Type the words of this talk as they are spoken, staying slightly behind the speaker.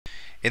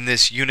In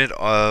this unit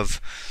of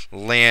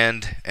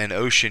land and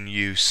ocean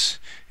use,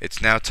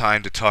 it's now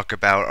time to talk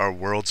about our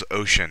world's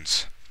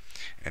oceans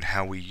and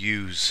how we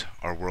use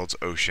our world's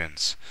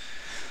oceans.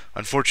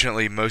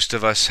 Unfortunately, most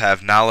of us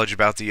have knowledge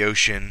about the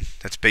ocean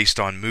that's based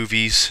on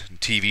movies and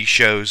TV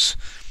shows,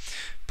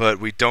 but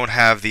we don't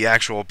have the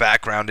actual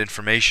background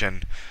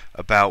information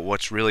about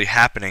what's really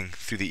happening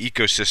through the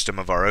ecosystem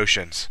of our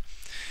oceans.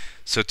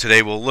 So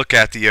today we'll look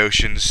at the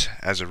oceans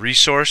as a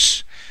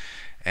resource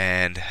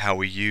and how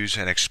we use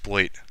and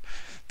exploit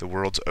the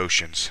world's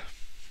oceans.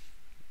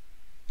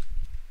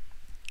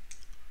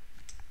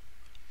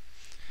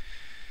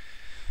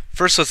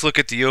 First, let's look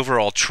at the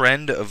overall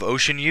trend of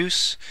ocean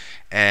use,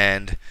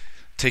 and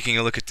taking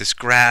a look at this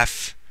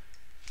graph,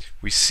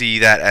 we see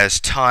that as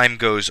time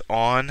goes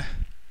on,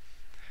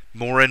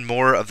 more and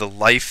more of the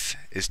life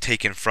is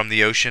taken from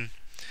the ocean,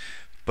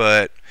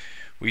 but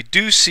we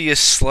do see a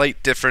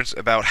slight difference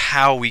about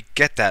how we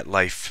get that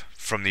life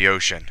from the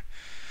ocean.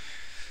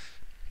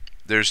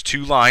 There's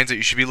two lines that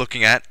you should be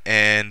looking at,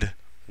 and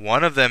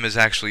one of them is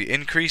actually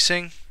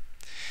increasing,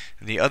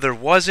 and the other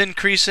was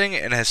increasing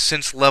and has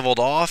since leveled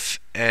off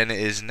and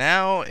is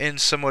now in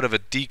somewhat of a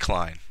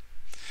decline.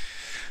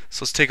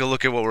 So let's take a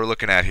look at what we're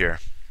looking at here.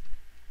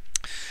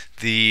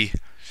 The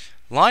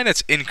line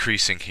that's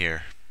increasing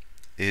here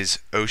is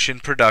ocean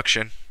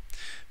production,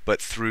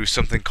 but through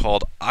something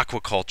called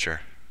aquaculture.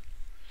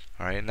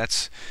 Alright,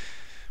 and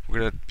we're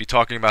going to be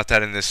talking about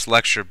that in this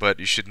lecture, but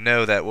you should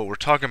know that what we're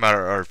talking about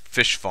are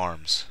fish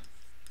farms.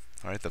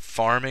 Alright, the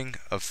farming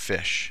of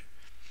fish.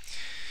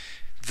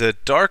 The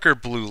darker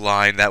blue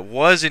line that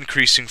was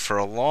increasing for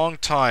a long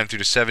time through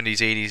the 70s,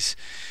 80s,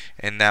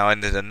 and now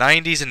into the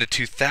 90s and the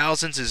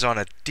 2000s is on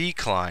a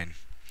decline.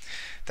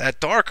 That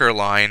darker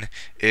line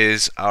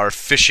is our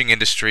fishing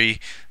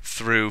industry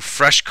through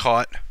fresh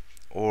caught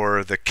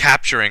or the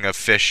capturing of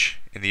fish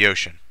in the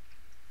ocean.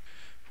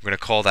 We're going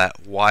to call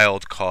that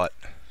wild caught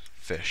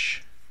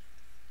fish.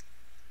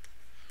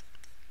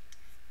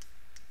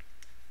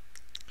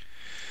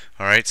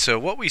 Alright, so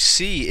what we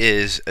see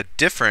is a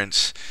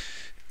difference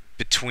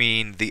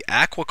between the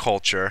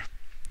aquaculture,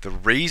 the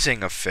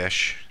raising of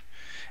fish,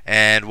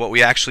 and what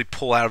we actually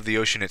pull out of the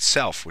ocean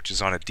itself, which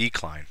is on a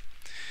decline.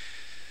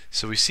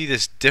 So we see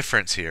this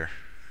difference here.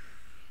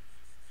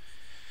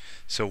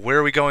 So where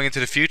are we going into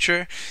the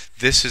future?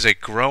 This is a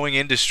growing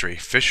industry,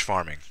 fish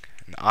farming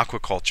and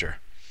aquaculture.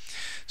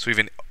 So we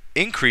have an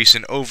increase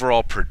in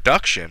overall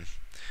production,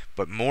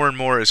 but more and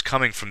more is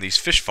coming from these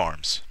fish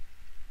farms.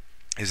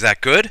 Is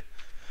that good?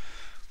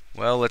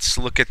 Well, let's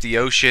look at the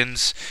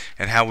oceans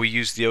and how we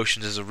use the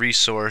oceans as a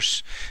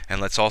resource, and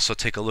let's also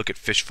take a look at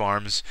fish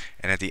farms,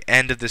 and at the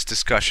end of this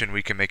discussion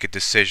we can make a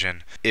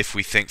decision if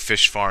we think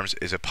fish farms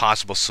is a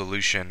possible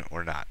solution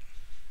or not.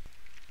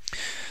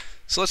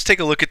 So let's take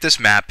a look at this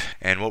map,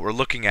 and what we're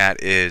looking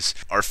at is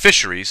our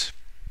fisheries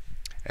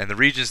and the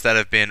regions that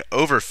have been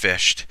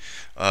overfished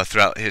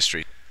throughout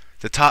history.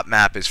 The top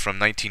map is from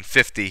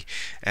 1950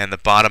 and the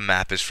bottom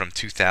map is from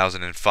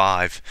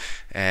 2005,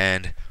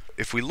 and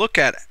if we look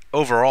at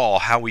overall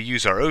how we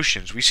use our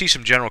oceans, we see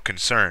some general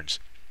concerns.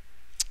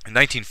 In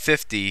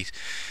 1950,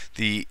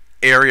 the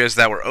areas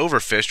that were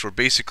overfished were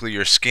basically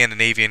your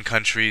Scandinavian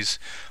countries,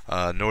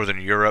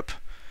 Northern Europe.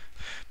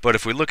 But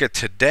if we look at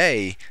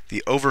today,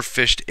 the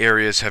overfished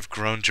areas have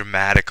grown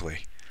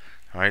dramatically.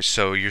 Alright,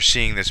 so you're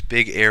seeing this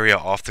big area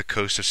off the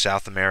coast of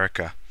South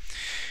America.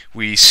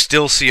 We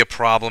still see a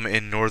problem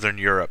in Northern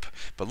Europe,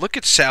 but look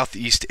at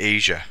Southeast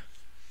Asia.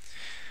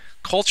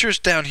 Cultures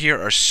down here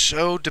are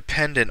so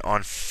dependent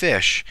on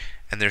fish,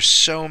 and there's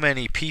so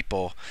many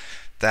people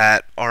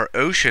that our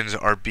oceans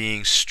are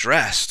being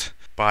stressed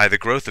by the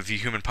growth of the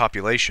human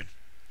population.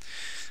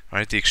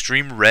 Alright, the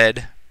extreme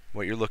red,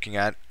 what you're looking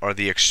at, are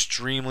the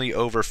extremely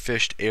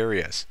overfished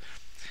areas.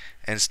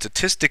 And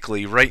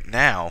statistically, right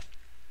now,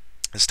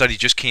 a study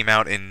just came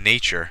out in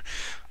Nature,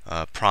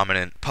 a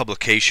prominent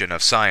publication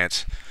of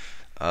science.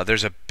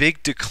 There's a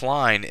big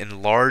decline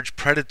in large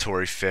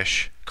predatory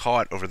fish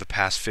caught over the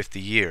past 50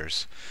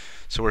 years.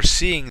 So we're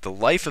seeing the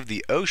life of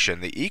the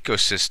ocean, the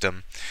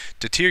ecosystem,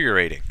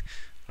 deteriorating.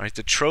 Right?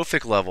 The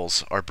trophic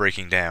levels are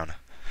breaking down.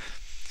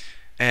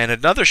 And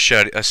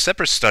a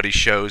separate study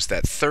shows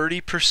that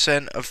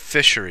 30% of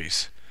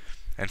fisheries,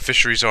 and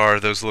fisheries are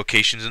those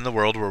locations in the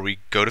world where we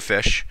go to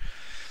fish,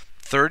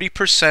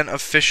 30%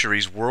 of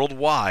fisheries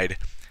worldwide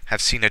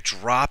have seen a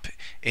drop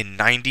in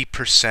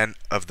 90%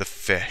 of the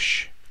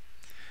fish.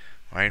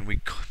 Right?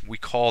 We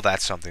call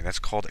that something. That's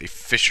called a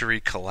fishery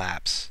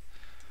collapse.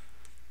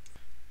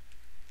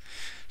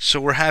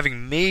 So we're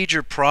having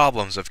major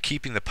problems of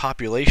keeping the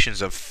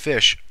populations of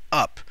fish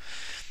up,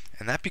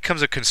 and that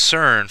becomes a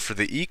concern for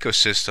the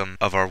ecosystem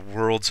of our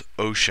world's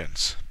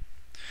oceans.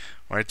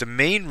 Right? The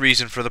main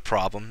reason for the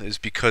problem is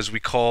because we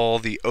call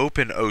the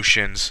open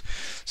oceans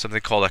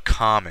something called a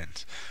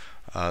commons.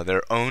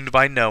 They're owned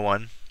by no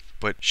one,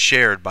 but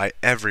shared by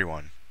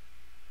everyone.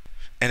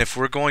 And if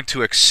we're going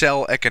to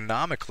excel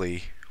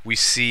economically, we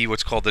see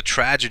what's called the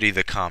tragedy of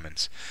the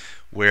commons,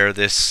 where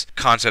this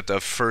concept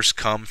of first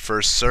come,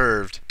 first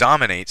served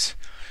dominates,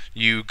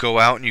 You go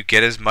out and you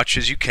get as much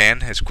as you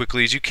can, as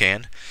quickly as you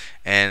can,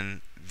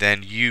 and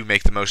then you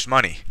make the most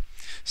money.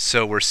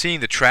 So we're seeing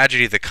the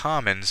tragedy of the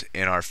commons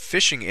in our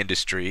fishing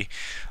industry.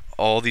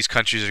 All these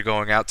countries are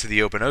going out to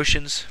the open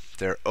oceans.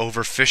 They're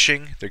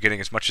overfishing. They're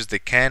getting as much as they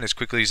can, as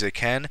quickly as they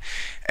can.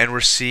 And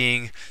we're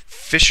seeing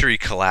fishery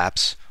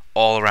collapse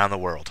all around the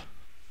world.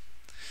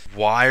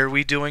 Why are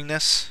we doing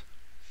this?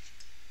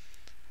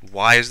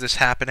 Why is this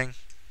happening?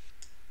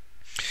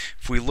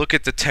 If we look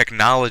at the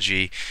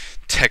technology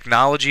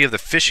of the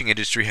fishing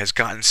industry has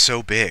gotten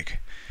so big.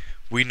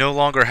 We no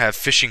longer have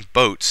fishing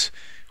boats.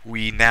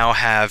 We now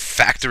have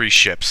factory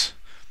ships,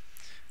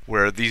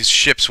 where these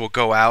ships will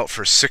go out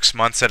for 6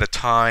 months at a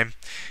time,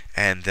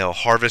 and they'll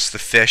harvest the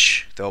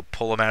fish, they'll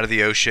pull them out of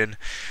the ocean,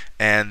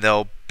 and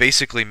they'll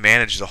basically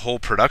manage the whole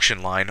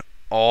production line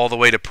all the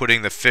way to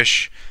putting the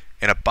fish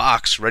in a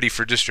box ready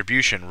for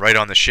distribution right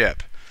on the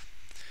ship.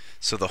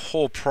 So the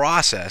whole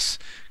process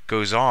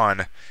goes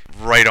on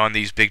right on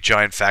these big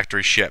giant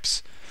factory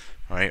ships,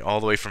 right?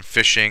 All the way from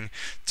fishing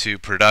to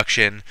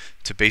production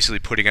to basically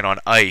putting it on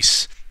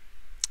ice.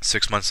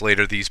 6 months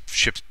later, these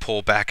ships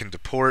pull back into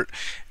port,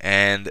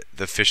 and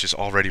the fish is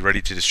already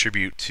ready to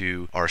distribute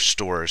to our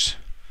stores.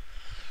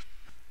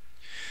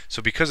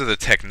 So because of the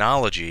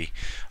technology,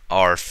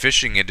 our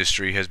fishing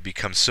industry has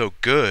become so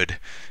good,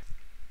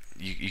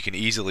 you can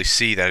easily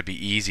see that it'd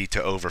be easy to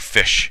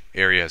overfish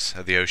areas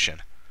of the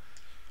ocean.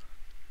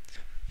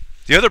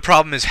 The other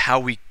problem is how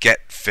we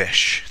get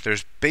fish.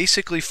 There's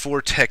basically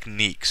 4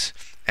 techniques,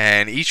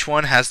 and each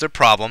one has their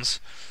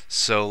problems,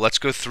 so let's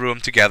go through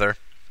them together.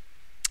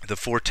 The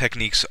 4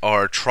 techniques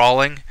are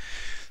trawling,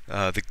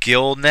 the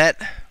gill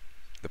net,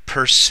 the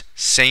purse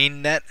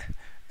seine net,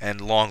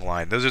 and long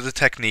line. Those are the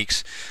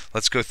techniques.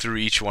 Let's go through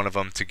each one of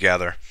them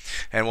together.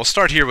 And we'll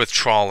start here with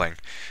trawling.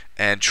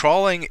 And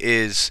trawling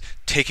is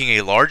taking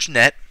a large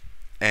net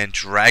and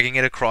dragging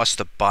it across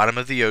the bottom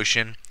of the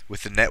ocean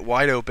with the net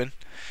wide open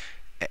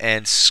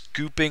and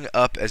scooping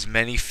up as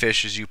many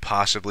fish as you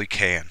possibly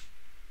can.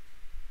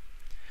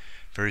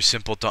 Very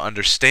simple to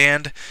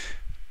understand,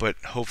 but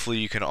hopefully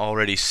you can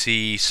already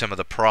see some of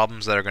the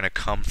problems that are going to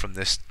come from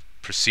this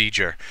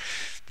procedure.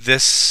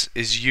 This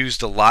is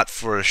used a lot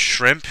for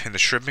shrimp in the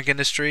shrimping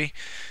industry,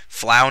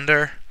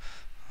 flounder,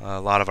 a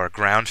lot of our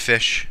ground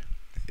fish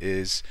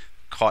is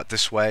caught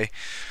this way.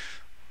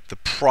 The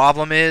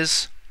problem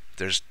is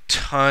there's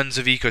tons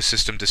of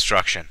ecosystem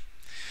destruction.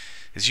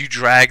 As you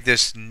drag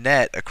this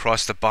net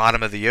across the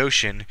bottom of the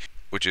ocean,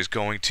 which is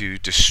going to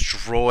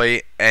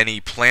destroy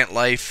any plant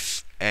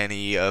life,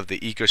 any of the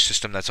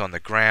ecosystem that's on the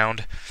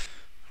ground,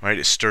 right?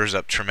 It stirs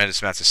up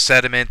tremendous amounts of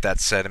sediment. That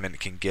sediment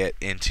can get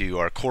into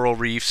our coral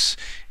reefs.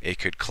 It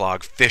could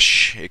clog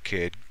fish. It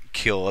could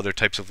kill other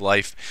types of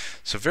life.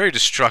 So very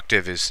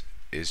destructive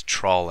is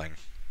trawling.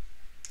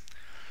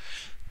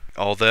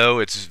 Although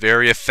it's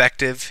very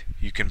effective,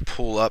 you can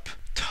pull up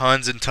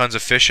tons and tons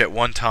of fish at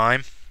one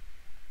time.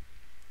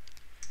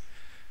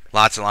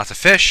 Lots and lots of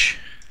fish.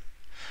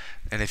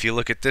 And if you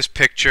look at this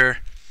picture,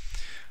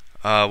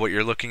 what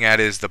you're looking at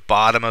is the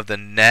bottom of the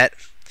net.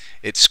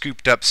 It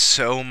scooped up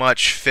so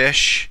much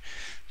fish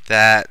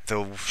that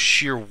the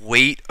sheer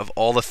weight of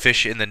all the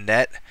fish in the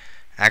net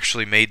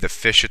actually made the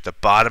fish at the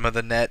bottom of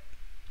the net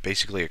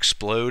basically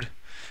explode.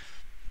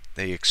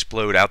 They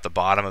explode out the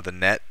bottom of the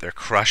net. They're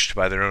crushed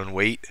by their own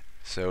weight.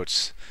 So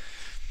it's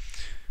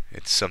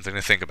something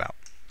to think about.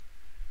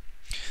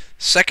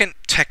 Second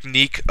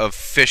technique of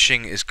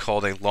fishing is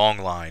called a long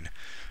line.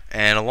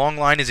 And a long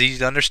line is easy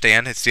to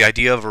understand. It's the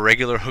idea of a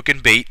regular hook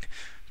and bait,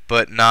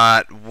 but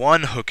not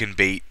one hook and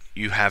bait.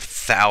 You have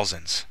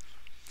thousands.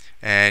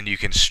 And you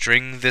can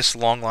string this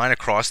long line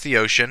across the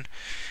ocean,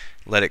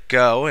 let it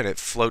go, and it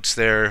floats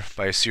there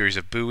by a series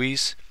of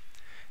buoys.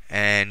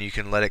 And you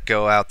can let it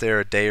go out there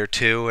a day or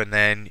two, and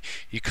then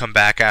you come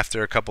back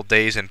after a couple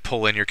days and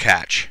pull in your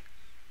catch.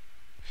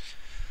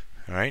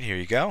 Alright, here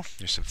you go.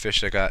 There's some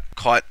fish that got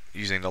caught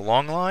using the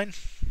long line.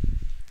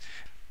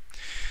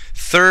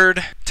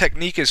 Third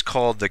technique is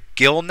called the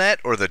gill net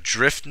or the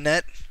drift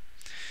net.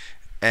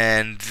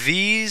 And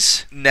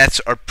these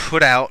nets are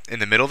put out in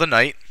the middle of the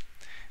night.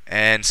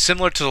 And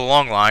similar to the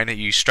long line,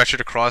 you stretch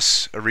it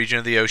across a region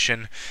of the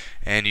ocean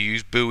and you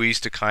use buoys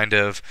to kind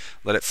of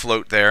let it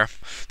float there.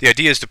 The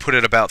idea is to put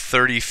it about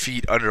 30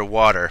 feet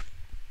underwater.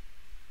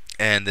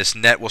 And this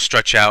net will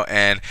stretch out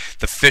and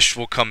the fish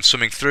will come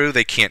swimming through.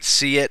 They can't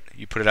see it.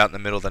 You put it out in the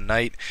middle of the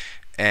night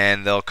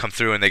and they'll come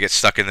through and they get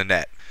stuck in the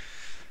net.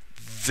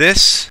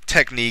 This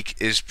technique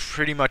is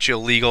pretty much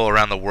illegal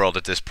around the world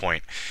at this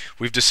point.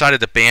 We've decided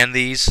to ban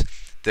these.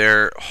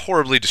 They're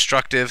horribly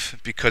destructive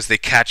because they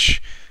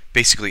catch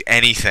basically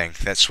anything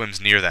that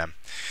swims near them.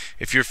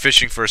 If you're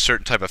fishing for a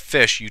certain type of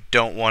fish, you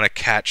don't want to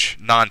catch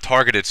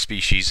non-targeted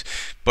species,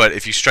 but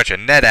if you stretch a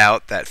net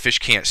out that fish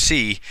can't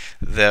see,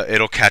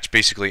 it'll catch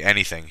basically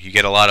anything. You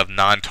get a lot of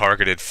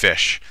non-targeted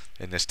fish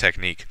in this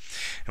technique,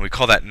 and we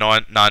call that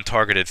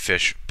non-targeted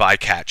fish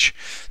bycatch.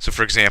 So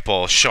for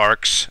example,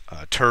 sharks,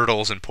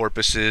 turtles and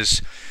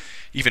porpoises,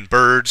 even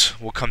birds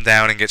will come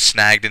down and get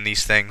snagged in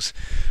these things.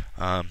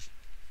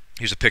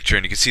 Here's a picture,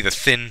 and you can see the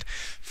thin,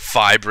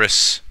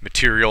 fibrous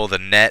material of the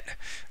net.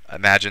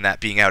 Imagine that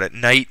being out at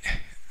night.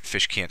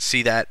 Fish can't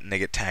see that, and they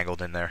get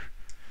tangled in there.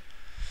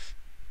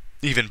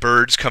 Even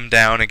birds come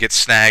down and get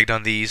snagged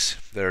on these.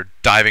 They're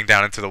diving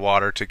down into the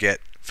water to get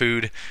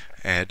food,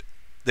 and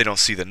they don't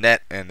see the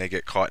net, and they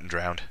get caught and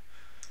drowned.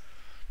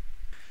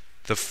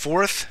 The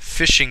fourth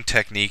fishing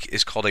technique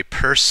is called a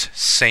purse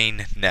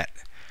seine net.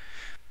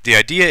 The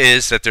idea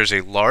is that there's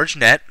a large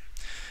net.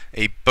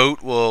 A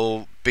boat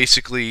will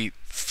basically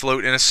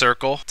float in a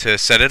circle to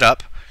set it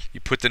up. You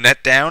put the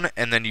net down,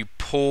 and then you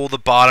pull the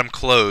bottom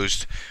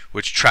closed,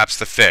 which traps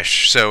the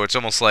fish. So it's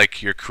almost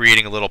like you're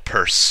creating a little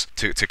purse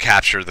to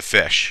capture the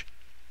fish.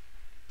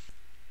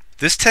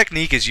 This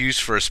technique is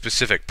used for a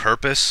specific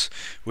purpose,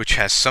 which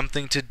has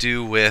something to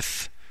do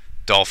with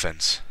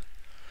dolphins.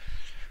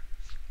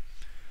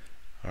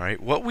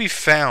 Alright, what we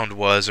found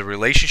was a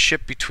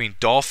relationship between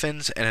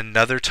dolphins and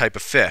another type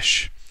of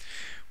fish.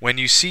 When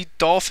you see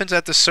dolphins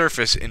at the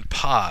surface in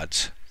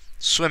pods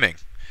swimming,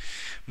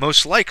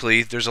 most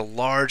likely there's a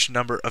large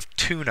number of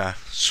tuna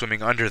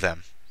swimming under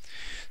them.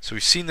 So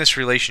we've seen this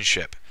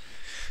relationship.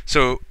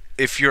 So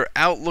if you're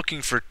out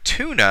looking for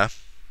tuna,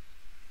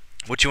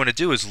 what you want to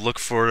do is look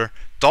for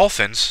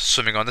dolphins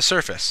swimming on the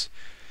surface.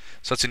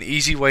 So it's an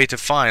easy way to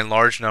find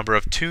large number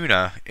of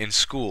tuna in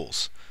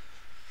schools.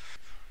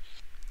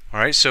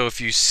 Alright, so if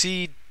you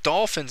see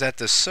dolphins at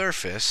the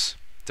surface,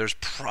 there's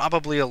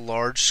probably a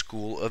large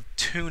school of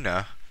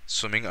tuna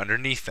swimming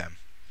underneath them.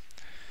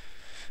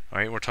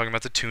 Alright, we're talking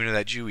about the tuna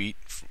that you eat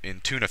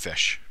in tuna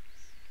fish.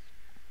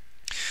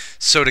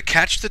 So to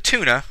catch the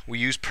tuna, we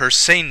use purse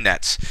seine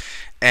nets,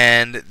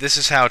 and this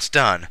is how it's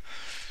done.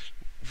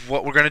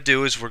 What we're going to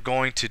do is we're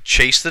going to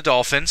chase the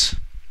dolphins,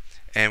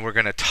 and we're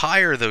going to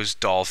tire those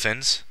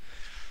dolphins.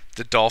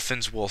 The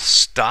dolphins will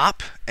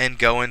stop and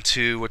go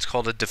into what's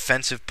called a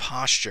defensive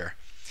posture,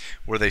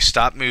 where they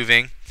stop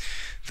moving.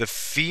 The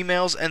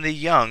females and the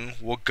young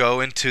will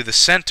go into the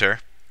center,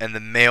 and the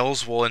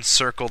males will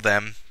encircle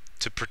them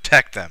to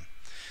protect them.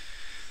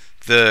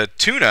 The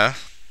tuna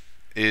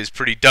is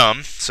pretty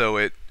dumb, so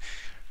it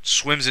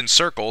swims in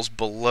circles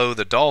below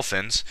the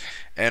dolphins,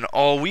 and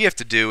all we have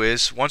to do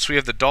is, once we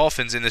have the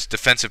dolphins in this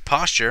defensive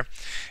posture,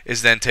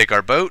 is then take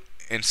our boat,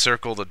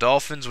 encircle the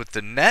dolphins with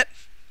the net,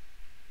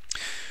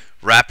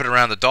 wrap it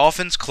around the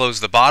dolphins, close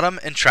the bottom,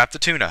 and trap the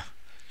tuna.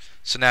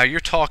 So now you're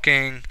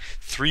talking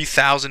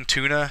 3,000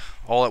 tuna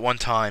all at one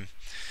time.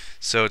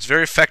 So it's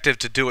very effective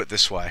to do it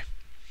this way.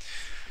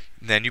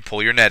 Then you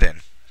pull your net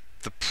in.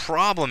 The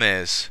problem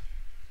is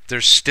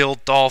there's still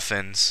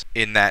dolphins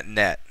in that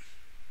net.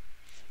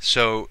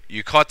 So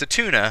you caught the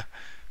tuna,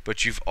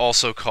 but you've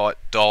also caught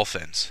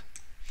dolphins.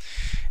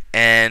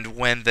 And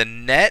when the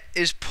net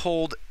is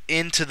pulled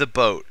into the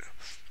boat,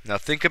 now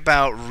think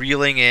about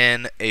reeling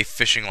in a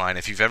fishing line.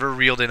 If you've ever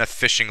reeled in a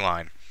fishing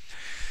line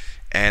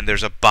and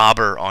there's a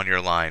bobber on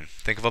your line,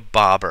 think of a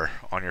bobber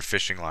on your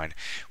fishing line.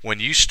 When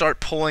you start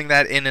pulling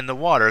that in the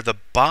water, the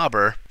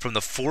bobber, from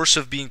the force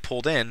of being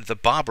pulled in, the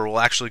bobber will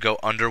actually go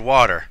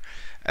underwater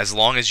as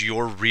long as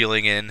you're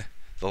reeling in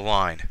the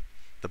line.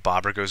 The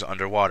bobber goes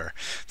underwater.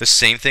 The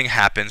same thing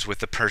happens with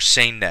the purse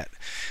seine net.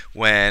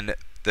 When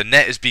the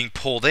net is being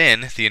pulled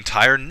in, the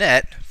entire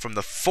net, from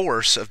the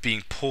force of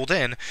being pulled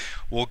in,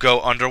 will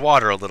go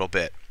underwater a little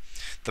bit.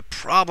 The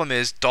problem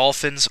is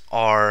dolphins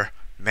are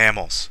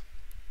mammals.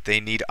 They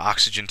need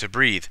oxygen to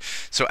breathe.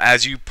 So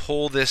as you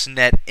pull this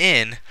net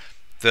in,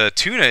 the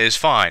tuna is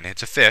fine.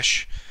 It's a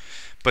fish.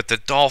 But the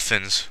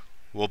dolphins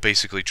will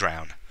basically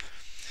drown.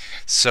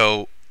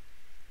 So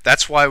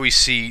that's why we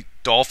see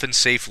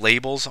dolphin-safe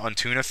labels on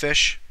tuna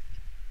fish.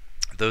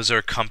 Those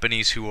are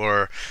companies who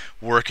are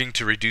working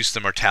to reduce the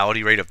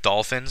mortality rate of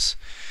dolphins.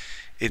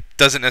 It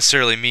doesn't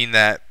necessarily mean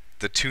that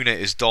the tuna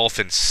is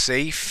dolphin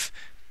safe,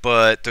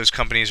 but those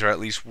companies are at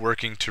least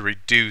working to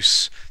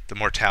reduce the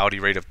mortality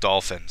rate of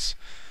dolphins.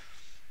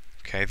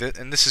 Okay,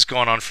 and this has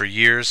gone on for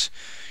years.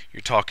 You're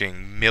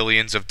talking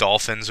millions of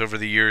dolphins over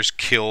the years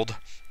killed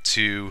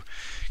to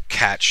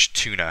catch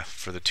tuna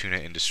for the tuna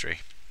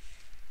industry.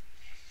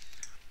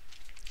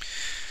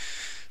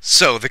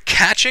 So the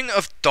catching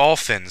of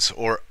dolphins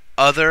or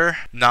other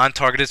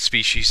non-targeted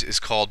species is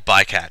called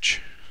bycatch.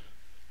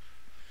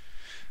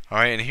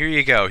 Alright, and here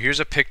you go. Here's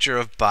a picture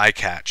of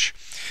bycatch.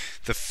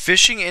 The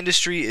fishing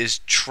industry is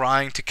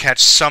trying to catch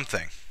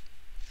something.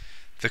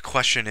 The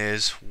question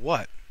is,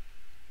 what?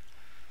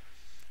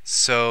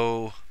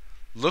 So,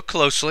 look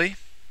closely.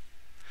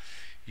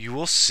 You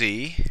will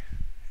see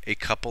a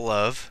couple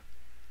of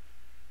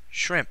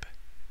shrimp.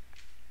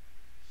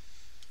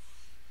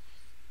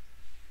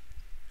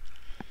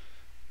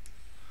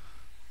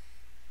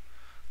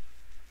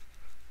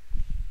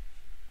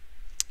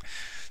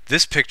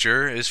 This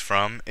picture is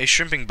from a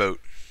shrimping boat.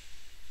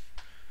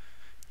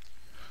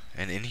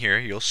 And in here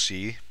you'll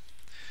see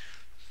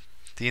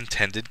the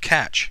intended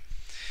catch.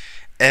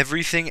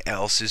 Everything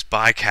else is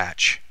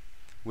bycatch,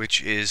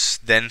 which is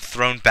then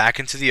thrown back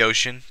into the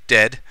ocean,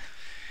 dead.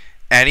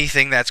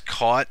 Anything that's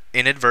caught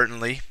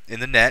inadvertently in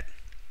the net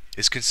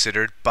is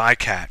considered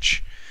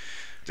bycatch.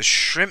 the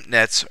shrimp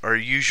nets are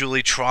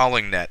usually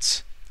trawling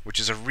nets, which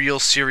is a real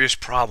serious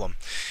problem.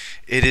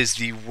 It is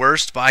the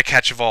worst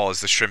bycatch of all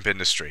is the shrimp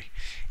industry.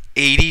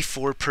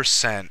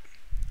 84%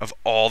 of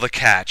all the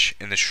catch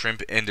in the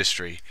shrimp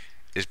industry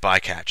is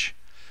bycatch.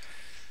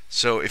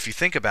 So if you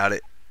think about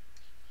it,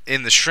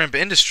 in the shrimp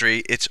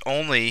industry, it's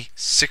only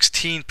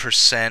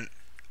 16%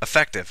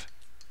 effective.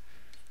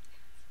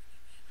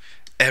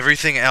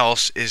 Everything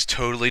else is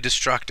totally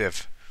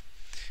destructive.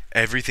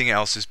 Everything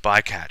else is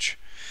bycatch.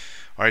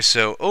 Alright,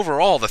 so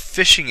overall, the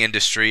fishing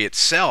industry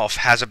itself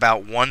has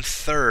about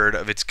 1/3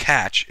 of its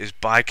catch is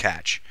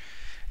bycatch,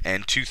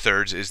 and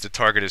 2/3 is the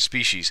targeted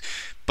species.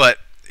 But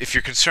if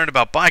you're concerned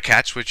about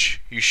bycatch, which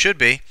you should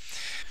be,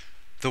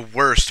 the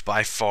worst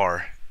by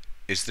far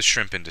is the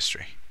shrimp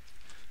industry.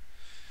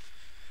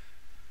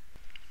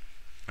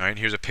 Alright,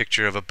 here's a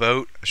picture of a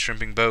boat, a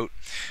shrimping boat,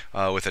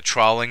 with a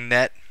trawling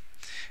net,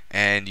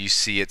 and you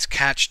see its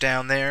catch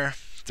down there.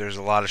 There's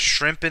a lot of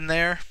shrimp in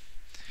there.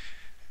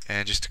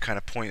 And just to kind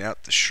of point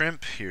out the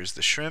shrimp, here's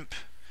the shrimp.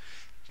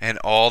 And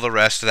all the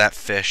rest of that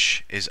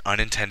fish is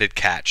unintended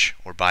catch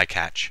or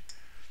bycatch.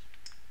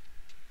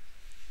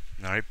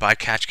 Alright,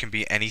 bycatch can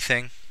be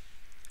anything.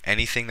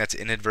 Anything that's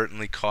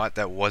inadvertently caught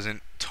that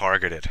wasn't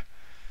targeted.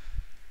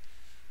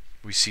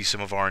 We see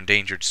some of our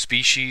endangered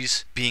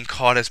species being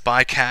caught as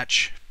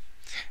bycatch.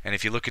 And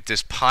if you look at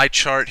this pie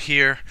chart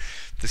here,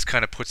 this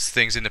kind of puts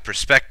things into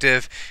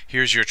perspective.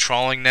 Here's your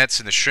trawling nets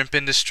in the shrimp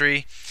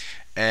industry.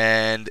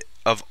 And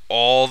of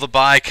all the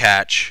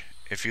bycatch,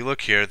 if you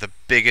look here, the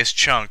biggest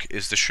chunk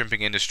is the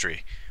shrimping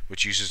industry,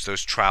 which uses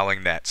those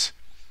trawling nets.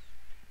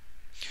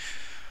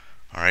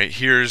 Alright,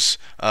 here's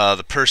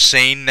the purse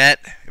seine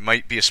net. It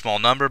might be a small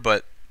number,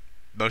 but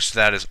most of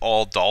that is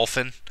all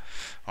dolphin.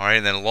 Alright,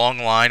 and then long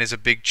line is a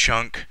big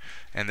chunk,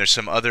 and there's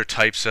some other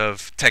types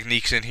of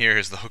techniques in here.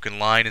 Here's the hook and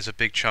line is a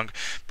big chunk.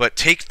 But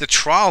take the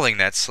trawling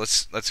nets,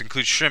 let's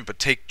include shrimp, but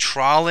take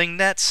trawling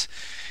nets,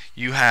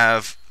 you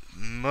have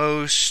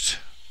most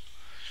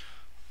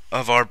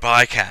of our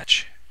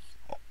bycatch.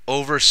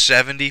 Over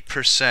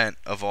 70%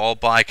 of all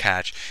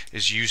bycatch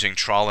is using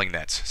trawling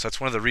nets. So that's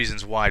one of the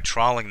reasons why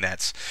trawling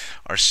nets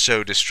are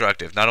so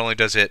destructive. Not only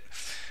does it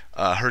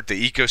hurt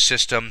the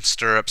ecosystem,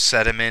 stir up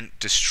sediment,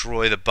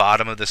 destroy the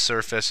bottom of the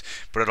surface,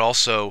 but it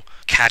also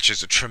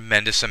catches a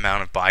tremendous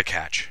amount of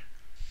bycatch.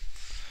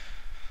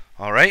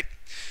 Alright,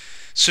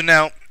 so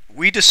now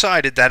we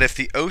decided that if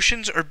the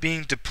oceans are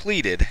being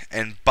depleted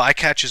and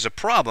bycatch is a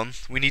problem,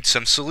 we need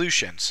some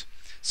solutions.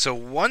 So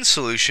one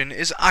solution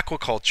is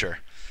aquaculture.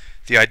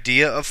 The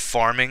idea of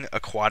farming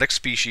aquatic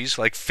species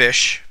like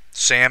fish,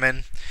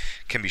 salmon,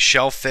 can be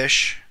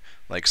shellfish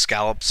like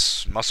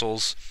scallops,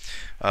 mussels.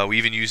 We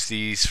even use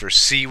these for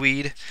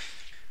seaweed.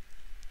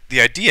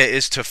 The idea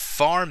is to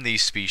farm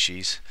these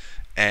species,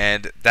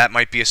 and that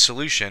might be a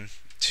solution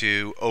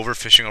to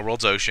overfishing our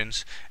world's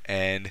oceans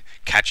and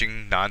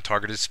catching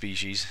non-targeted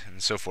species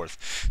and so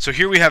forth. So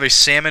here we have a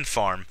salmon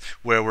farm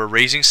where we're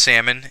raising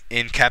salmon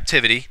in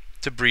captivity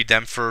to breed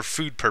them for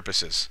food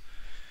purposes.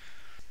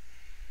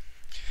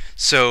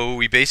 So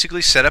we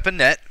basically set up a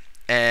net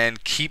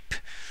and keep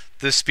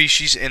the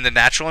species in the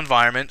natural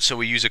environment. So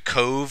we use a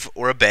cove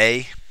or a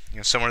bay,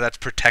 somewhere that's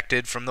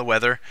protected from the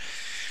weather.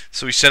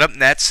 So we set up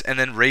nets and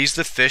then raise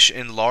the fish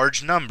in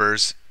large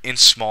numbers in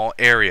small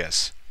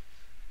areas.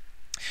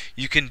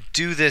 You can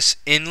do this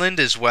inland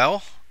as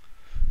well.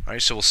 All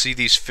right, so we'll see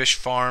these fish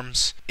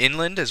farms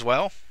inland as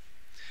well,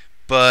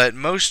 but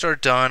most are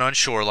done on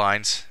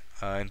shorelines,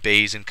 in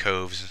bays and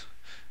coves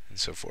and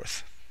so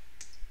forth.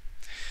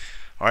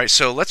 Alright,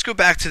 so let's go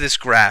back to this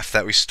graph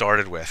that we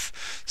started with.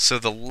 So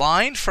the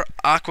line for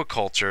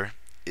aquaculture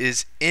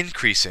is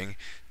increasing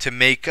to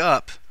make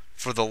up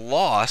for the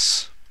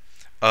loss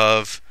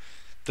of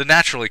the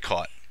naturally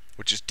caught,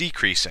 which is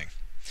decreasing.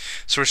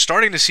 So we're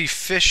starting to see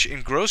fish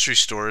in grocery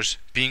stores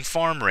being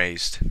farm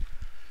raised.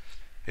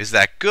 Is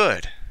that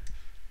good?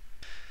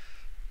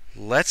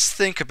 Let's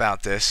think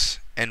about this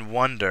and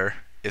wonder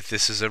if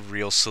this is a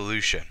real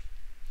solution.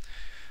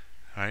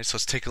 Alright, so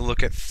let's take a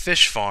look at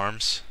fish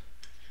farms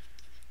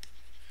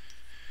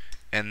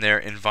and their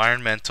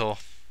environmental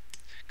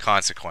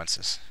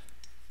consequences.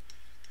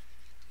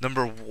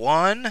 Number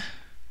one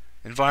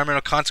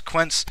environmental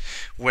consequence: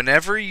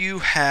 whenever you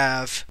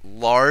have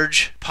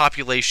large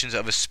populations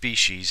of a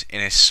species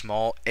in a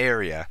small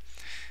area,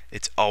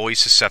 it's always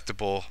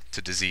susceptible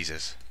to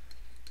diseases.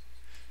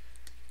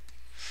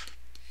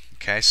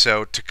 Okay,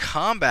 so to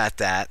combat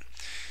that,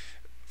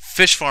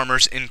 fish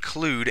farmers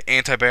include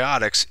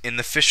antibiotics in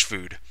the fish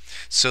food.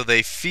 So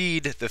they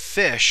feed the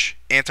fish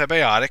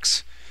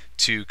antibiotics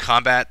to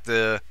combat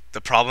the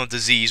problem of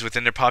disease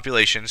within their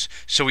populations,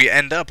 so we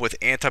end up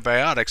with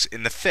antibiotics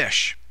in the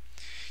fish.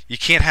 You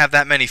can't have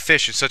that many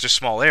fish in such a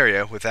small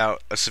area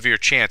without a severe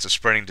chance of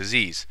spreading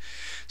disease.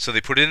 So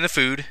they put it in the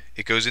food,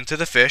 it goes into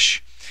the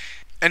fish.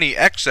 Any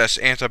excess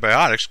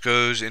antibiotics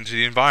goes into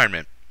the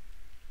environment.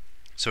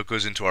 So it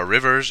goes into our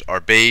rivers, our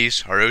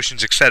bays, our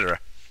oceans, etc.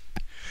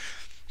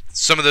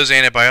 Some of those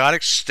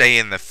antibiotics stay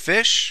in the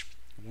fish.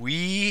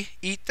 We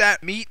eat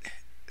that meat,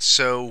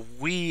 so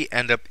we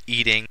end up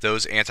eating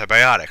those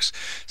antibiotics.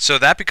 So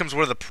that becomes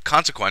one of the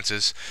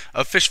consequences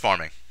of fish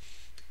farming.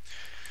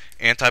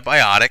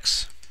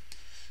 Antibiotics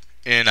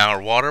in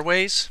our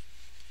waterways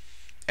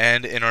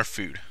and in our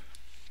food.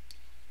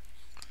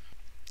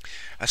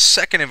 A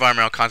second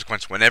environmental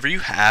consequence: whenever you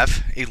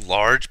have a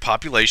large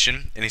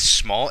population in a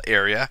small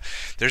area,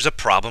 there's a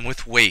problem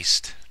with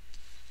waste.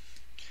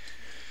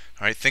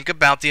 All right, think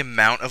about the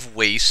amount of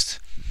waste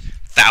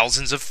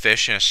thousands of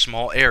fish in a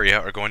small area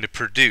are going to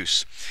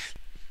produce.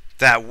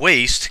 That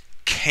waste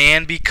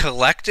can be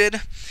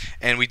collected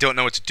and we don't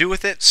know what to do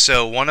with it.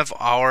 So one of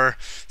our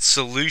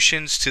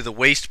solutions to the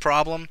waste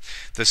problem,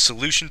 the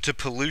solution to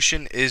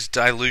pollution, is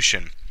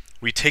dilution.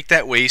 We take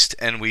that waste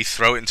and we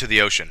throw it into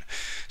the ocean.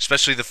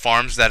 Especially the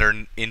farms that are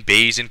in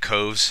bays and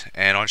coves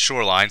and on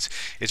shorelines,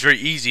 it's very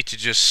easy to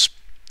just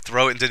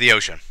throw it into the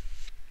ocean.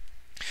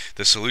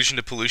 The solution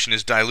to pollution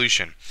is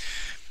dilution.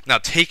 Now,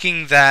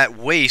 taking that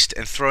waste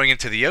and throwing it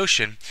into the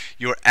ocean,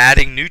 you're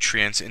adding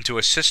nutrients into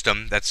a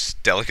system that's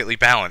delicately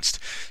balanced.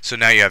 So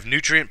now you have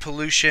nutrient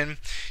pollution,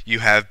 you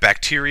have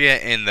bacteria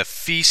in the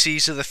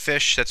feces of the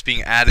fish that's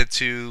being added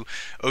to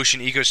ocean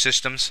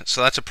ecosystems,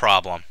 so that's a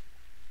problem.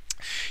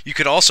 You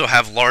could also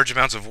have large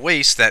amounts of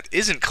waste that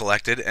isn't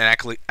collected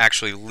and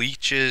actually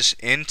leaches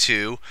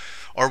into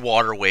our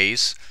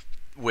waterways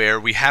where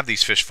we have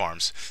these fish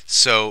farms.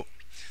 So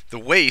the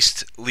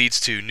waste leads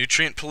to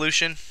nutrient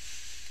pollution,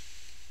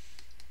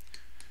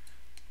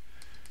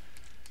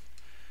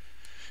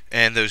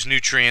 and those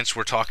nutrients,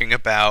 we're talking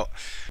about,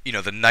 the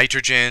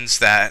nitrogens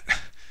that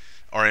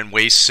are in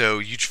waste, so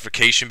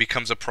eutrophication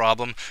becomes a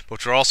problem,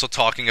 but we're also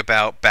talking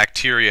about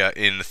bacteria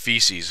in the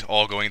feces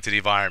all going into the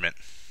environment.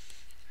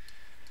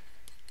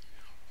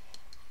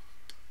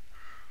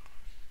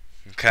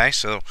 Okay,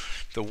 so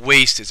the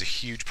waste is a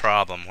huge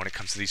problem when it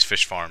comes to these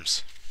fish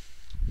farms.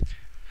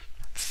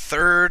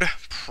 Third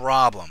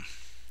problem,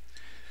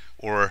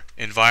 or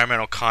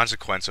environmental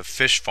consequence of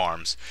fish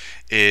farms,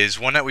 is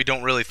one that we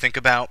don't really think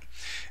about,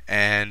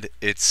 and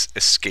it's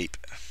escape.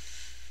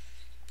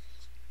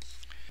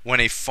 When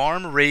a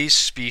farm-raised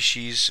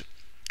species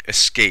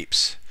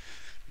escapes,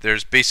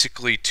 there's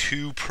basically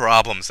two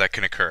problems that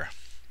can occur.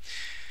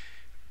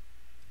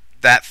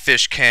 That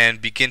fish can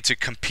begin to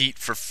compete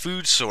for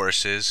food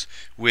sources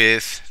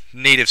with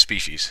native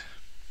species.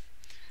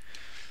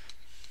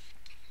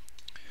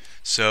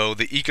 So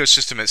the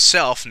ecosystem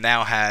itself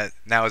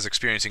now is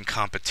experiencing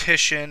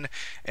competition,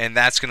 and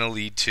that's going to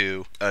lead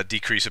to a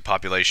decrease in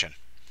population.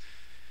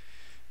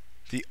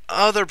 The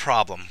other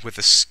problem with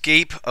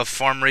escape of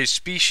farm-raised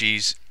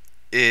species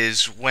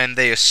is when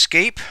they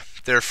escape,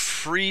 they're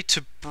free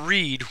to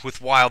breed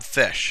with wild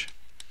fish.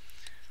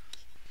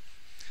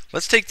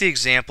 Let's take the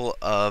example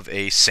of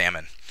a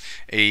salmon.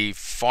 A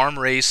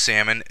farm-raised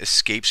salmon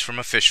escapes from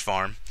a fish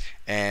farm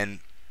and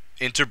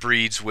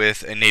interbreeds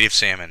with a native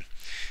salmon.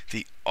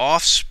 The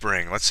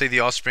offspring, let's say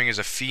the offspring is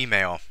a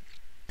female,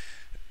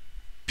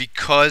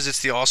 because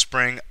it's the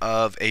offspring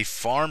of a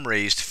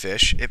farm-raised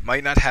fish, it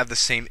might not have the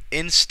same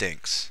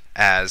instincts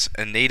as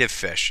a native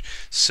fish.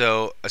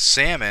 So a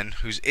salmon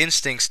whose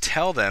instincts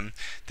tell them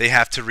they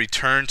have to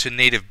return to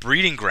native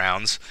breeding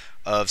grounds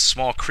of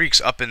small creeks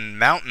up in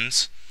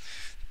mountains,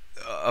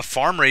 a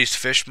farm-raised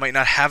fish might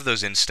not have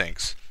those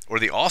instincts, or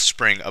the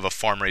offspring of a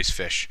farm-raised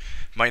fish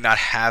might not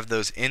have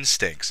those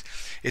instincts.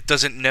 It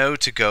doesn't know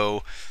to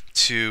go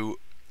to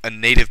a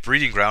native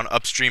breeding ground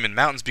upstream in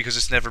mountains because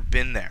it's never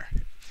been there.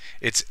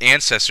 Its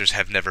ancestors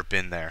have never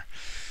been there.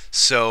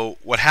 So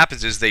what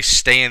happens is they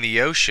stay in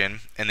the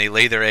ocean and they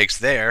lay their eggs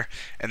there,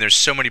 and there's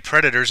so many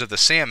predators of the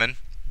salmon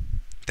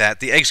that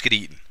the eggs get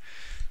eaten.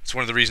 It's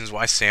one of the reasons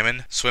why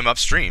salmon swim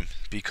upstream,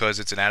 because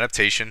it's an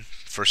adaptation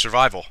for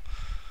survival.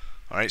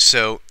 Alright,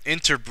 so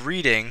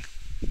interbreeding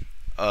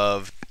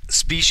of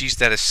species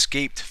that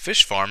escaped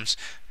fish farms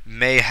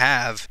may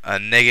have a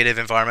negative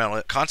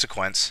environmental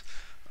consequence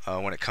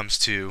when it comes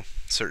to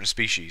certain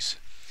species.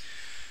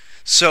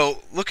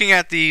 So, looking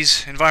at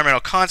these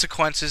environmental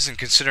consequences and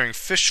considering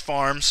fish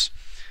farms,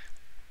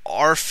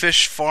 are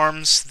fish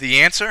farms the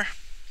answer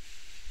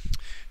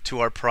to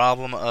our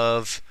problem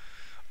of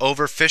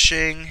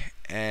overfishing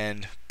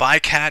and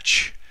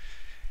bycatch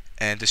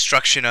and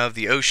destruction of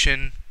the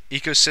ocean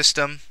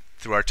ecosystem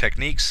through our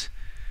techniques?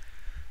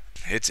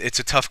 It's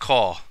a tough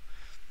call.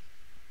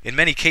 In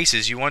many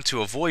cases, you want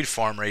to avoid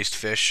farm-raised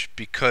fish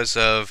because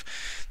of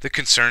the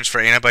concerns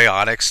for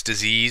antibiotics,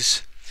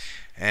 disease,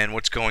 and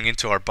what's going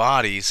into our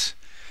bodies,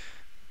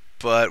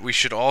 but we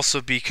should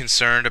also be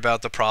concerned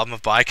about the problem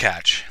of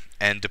bycatch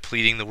and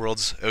depleting the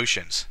world's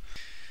oceans.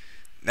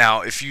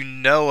 Now, if you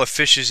know a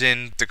fish is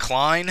in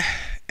decline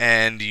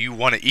and you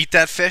want to eat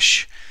that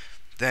fish,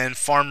 then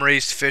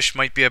farm-raised fish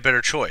might be a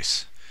better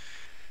choice.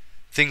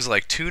 Things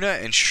like tuna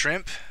and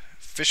shrimp,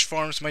 fish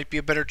farms might be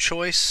a better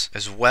choice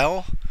as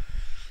well,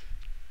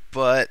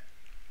 but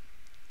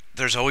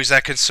there's always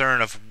that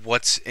concern of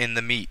what's in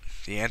the meat,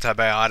 the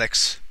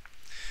antibiotics.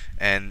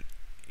 And,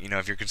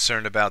 if you're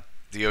concerned about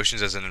the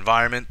oceans as an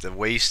environment, the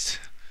waste,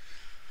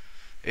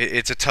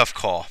 it's a tough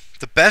call.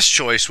 The best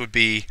choice would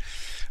be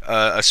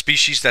a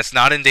species that's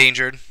not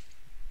endangered,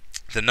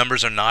 the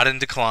numbers are not in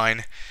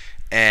decline,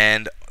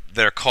 and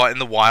they're caught in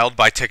the wild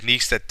by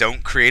techniques that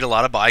don't create a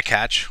lot of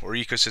bycatch or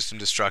ecosystem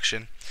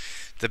destruction,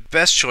 the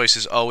best choice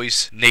is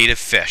always native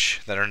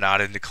fish that are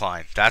not in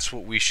decline. That's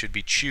what we should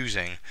be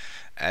choosing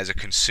as a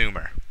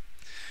consumer.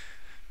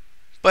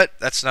 But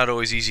that's not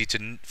always easy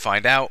to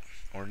find out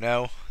or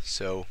know,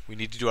 so we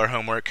need to do our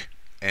homework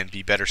and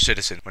be better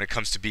citizens when it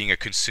comes to being a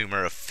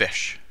consumer of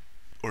fish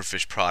or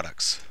fish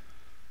products.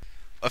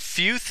 A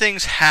few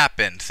things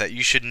happened that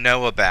you should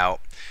know about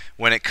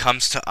when it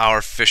comes to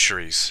our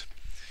fisheries.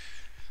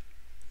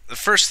 The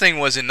first thing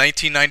was in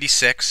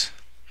 1996,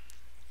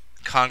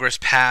 Congress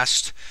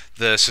passed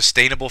the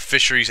Sustainable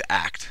Fisheries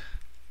Act.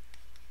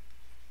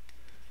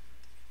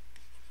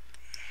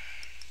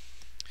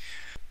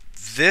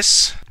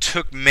 This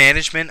took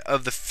management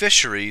of the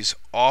fisheries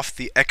off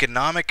the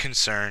economic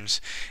concerns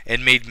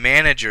and made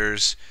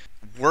managers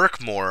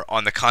work more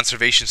on the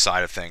conservation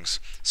side of things.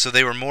 So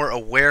they were more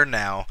aware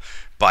now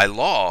by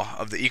law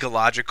of the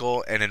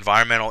ecological and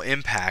environmental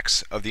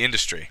impacts of the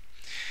industry.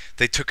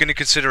 They took into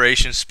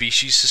consideration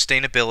species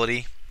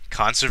sustainability,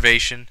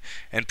 conservation,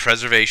 and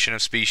preservation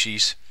of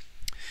species,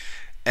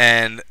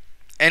 and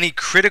any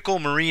critical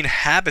marine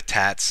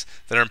habitats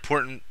that are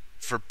important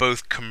for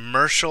both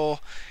commercial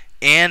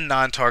and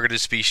non-targeted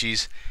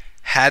species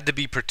had to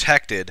be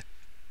protected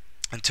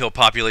until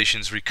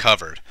populations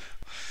recovered.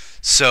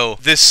 So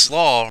this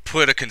law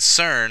put a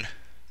concern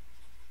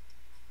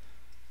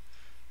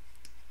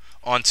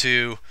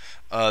onto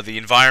the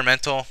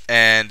environmental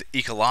and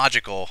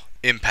ecological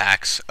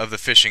impacts of the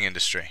fishing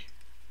industry.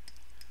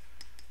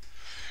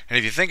 And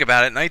if you think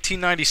about it,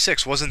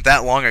 1996 wasn't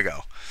that long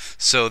ago.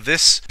 So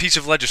this piece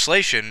of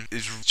legislation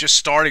is just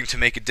starting to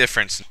make a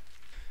difference.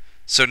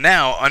 So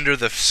now, under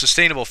the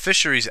Sustainable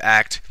Fisheries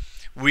Act,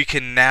 we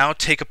can now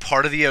take a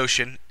part of the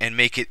ocean and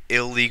make it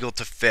illegal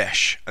to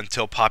fish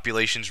until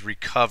populations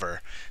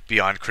recover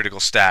beyond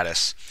critical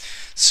status.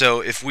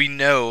 So if we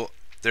know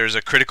there's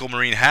a critical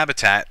marine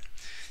habitat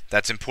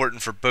that's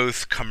important for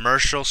both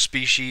commercial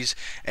species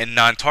and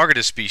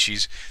non-targeted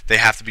species, they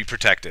have to be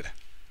protected.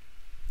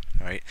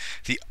 All right.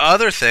 The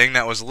other thing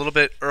that was a little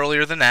bit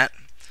earlier than that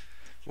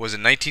was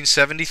in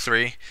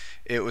 1973.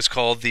 It was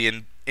called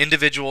the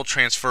Individual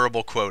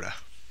Transferable Quota.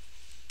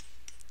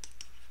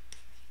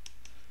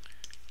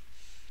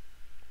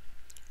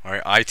 All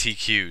right,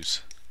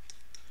 ITQs.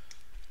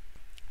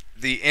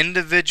 The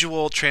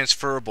individual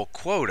transferable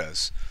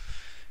quotas,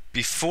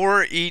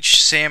 before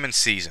each salmon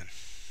season,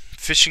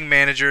 fishing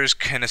managers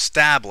can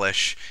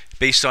establish,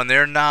 based on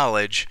their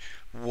knowledge,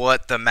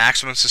 what the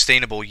maximum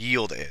sustainable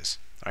yield is.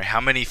 All right,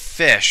 how many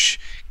fish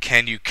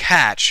can you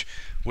catch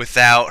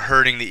without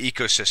hurting the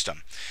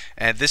ecosystem?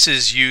 And this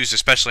is used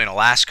especially in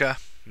Alaska,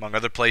 among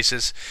other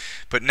places.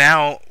 But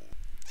now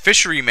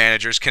fishery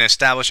managers can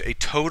establish a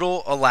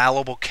total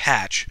allowable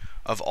catch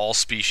of all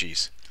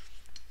species.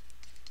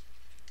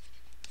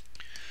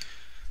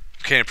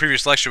 Okay, in a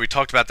previous lecture we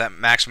talked about that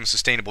maximum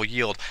sustainable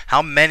yield.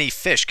 How many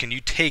fish can you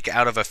take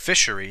out of a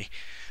fishery,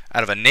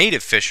 out of a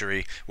native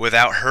fishery,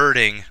 without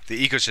hurting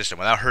the ecosystem,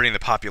 without hurting the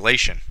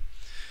population?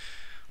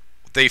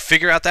 They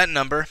figure out that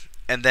number,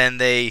 and then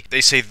they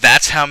say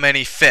that's how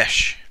many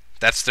fish.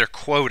 That's their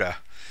quota.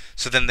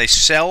 So then they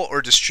sell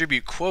or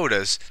distribute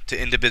quotas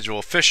to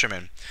individual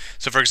fishermen.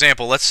 So for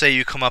example, let's say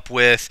you come up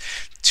with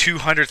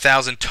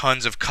 200,000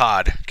 tons of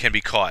cod can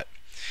be caught.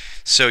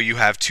 So you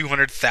have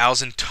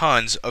 200,000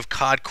 tons of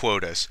cod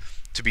quotas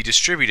to be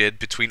distributed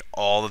between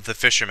all of the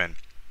fishermen.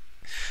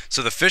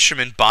 So the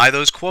fishermen buy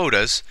those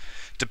quotas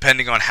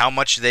depending on how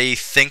much they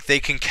think they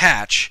can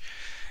catch,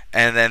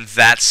 and then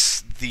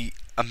that's the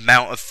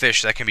amount of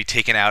fish that can be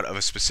taken out of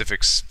a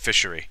specific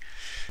fishery.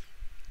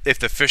 If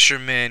the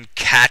fisherman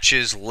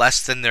catches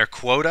less than their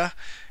quota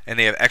and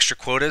they have extra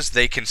quotas,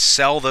 they can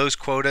sell those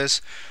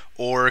quotas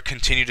or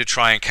continue to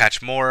try and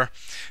catch more.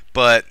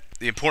 But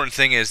the important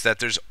thing is that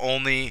there's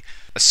only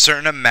a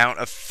certain amount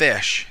of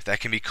fish that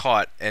can be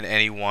caught in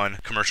any one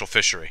commercial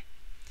fishery.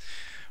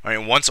 All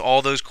right, once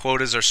all those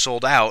quotas are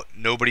sold out,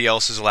 nobody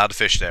else is allowed to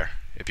fish there.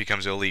 It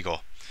becomes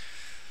illegal.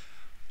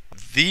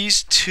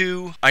 These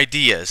two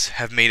ideas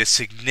have made a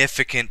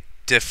significant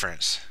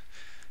difference,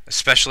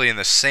 especially in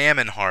the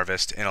salmon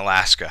harvest in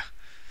Alaska.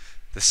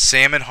 The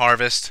salmon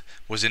harvest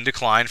was in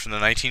decline from the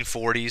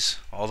 1940s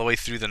all the way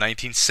through the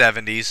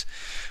 1970s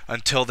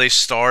until they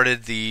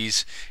started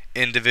these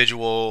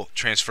individual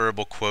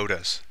transferable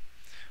quotas.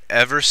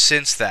 Ever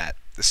since that,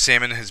 the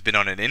salmon has been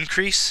on an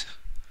increase.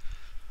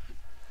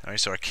 All right,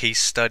 so our case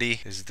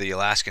study is the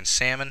Alaskan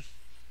salmon.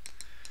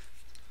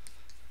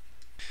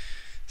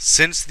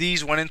 Since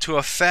these went into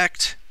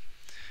effect,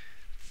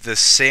 the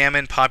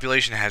salmon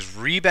population has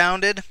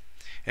rebounded.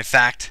 In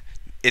fact,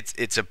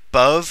 it's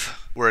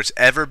above where it's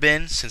ever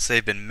been since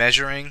they've been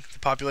measuring the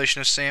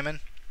population of salmon.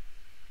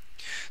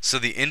 So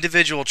the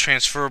individual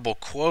transferable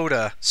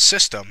quota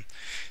system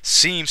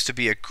seems to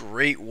be a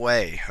great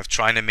way of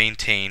trying to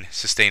maintain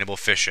sustainable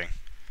fishing.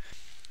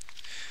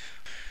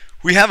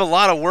 We have a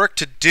lot of work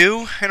to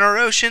do in our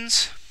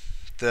oceans.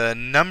 The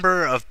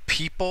number of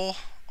people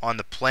on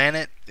the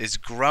planet is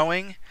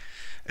growing,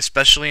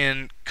 especially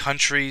in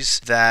countries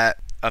that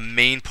a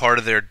main part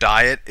of their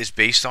diet is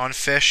based on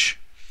fish.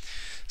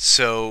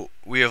 So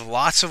we have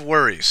lots of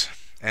worries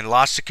and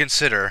lots to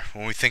consider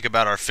when we think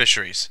about our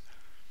fisheries.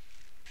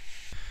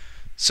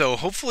 So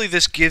hopefully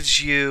this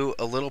gives you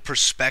a little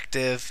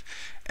perspective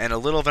and a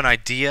little of an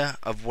idea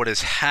of what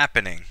is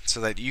happening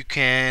so that you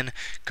can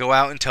go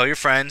out and tell your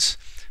friends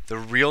the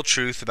real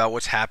truth about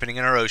what's happening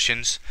in our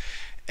oceans.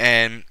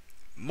 And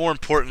more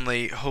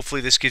importantly,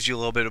 hopefully this gives you a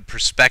little bit of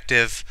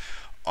perspective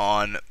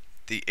on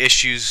the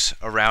issues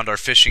around our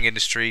fishing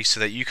industry so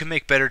that you can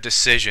make better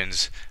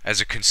decisions as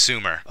a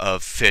consumer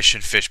of fish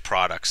and fish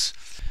products.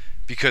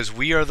 Because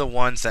we are the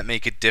ones that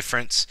make a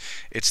difference.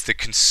 It's the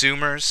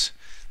consumers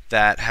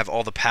that have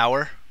all the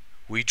power.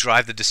 We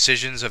drive the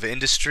decisions of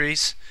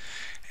industries,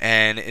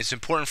 and it's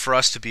important for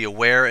us to be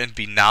aware and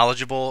be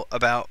knowledgeable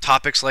about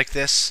topics like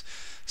this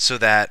so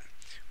that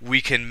we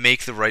can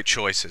make the right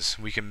choices,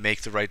 we can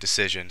make the right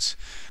decisions,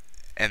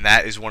 and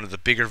that is one of the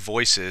bigger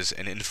voices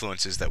and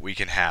influences that we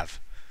can have.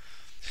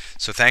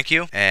 So thank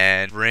you,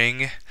 and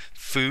bring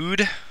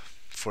food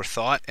for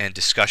thought and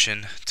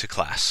discussion to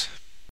class.